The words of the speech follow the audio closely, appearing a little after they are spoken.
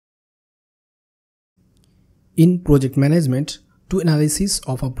In project management, to analysis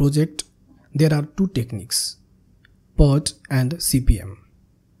of a project, there are two techniques, PERT and CPM.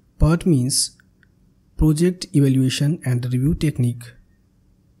 PERT means Project Evaluation and Review Technique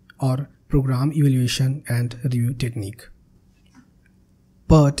or Program Evaluation and Review Technique.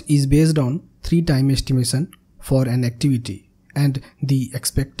 PERT is based on 3 time estimation for an activity and the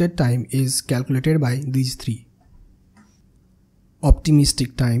expected time is calculated by these 3.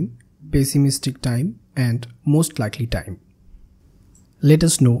 Optimistic time, pessimistic time and most likely time. Let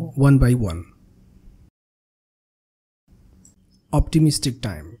us know one by one. Optimistic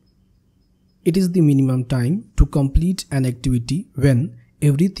time. It is the minimum time to complete an activity when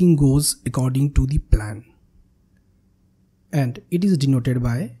everything goes according to the plan. And it is denoted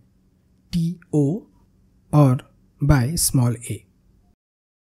by TO or by small a.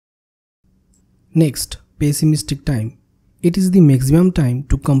 Next, pessimistic time. It is the maximum time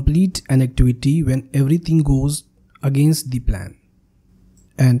to complete an activity when everything goes against the plan.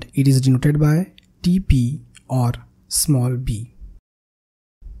 And it is denoted by TP or small b.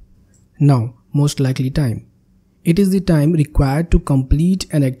 Now, most likely time. It is the time required to complete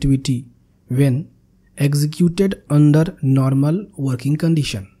an activity when executed under normal working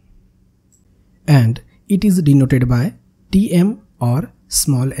condition. And it is denoted by TM or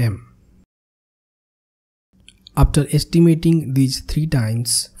small m. After estimating these 3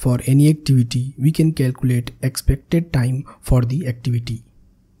 times for any activity, we can calculate expected time for the activity.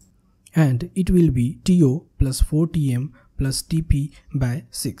 And it will be TO plus 4TM plus TP by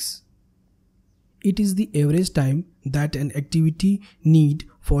 6. It is the average time that an activity needs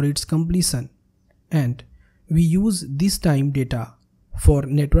for its completion. And we use this time data for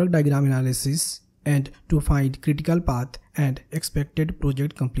network diagram analysis and to find critical path and expected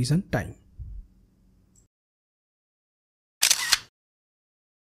project completion time.